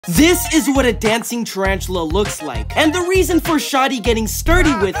This is what a dancing tarantula looks like, and the reason for Shoddy getting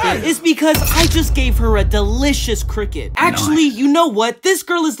sturdy with it is because I just gave her a delicious cricket. Actually, you know what? This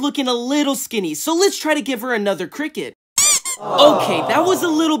girl is looking a little skinny, so let's try to give her another cricket. Okay, that was a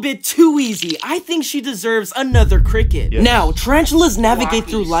little bit too easy. I think she deserves another cricket. Yes. Now, tarantulas navigate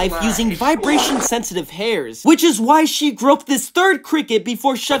through life using vibration-sensitive hairs, which is why she groped this third cricket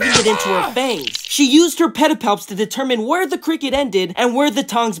before shoving it into her fangs. She used her pedipalps to determine where the cricket ended and where the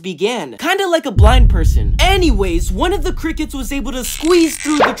tongs began, kinda like a blind person. Anyways, one of the crickets was able to squeeze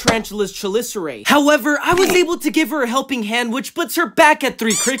through the tarantula's chelicerae. However, I was able to give her a helping hand, which puts her back at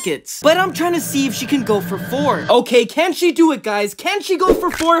 3 crickets. But I'm trying to see if she can go for 4. Okay, can she do it, guys? Can she go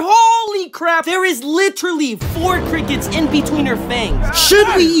for 4? Holy crap! There is literally 4 crickets in between her fangs. Should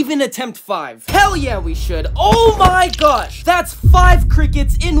we even attempt 5? Hell yeah, we should. Oh my gosh! That's 5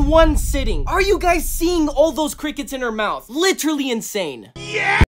 crickets in one sitting. Are you guys seeing all those crickets in her mouth? Literally insane. Yeah!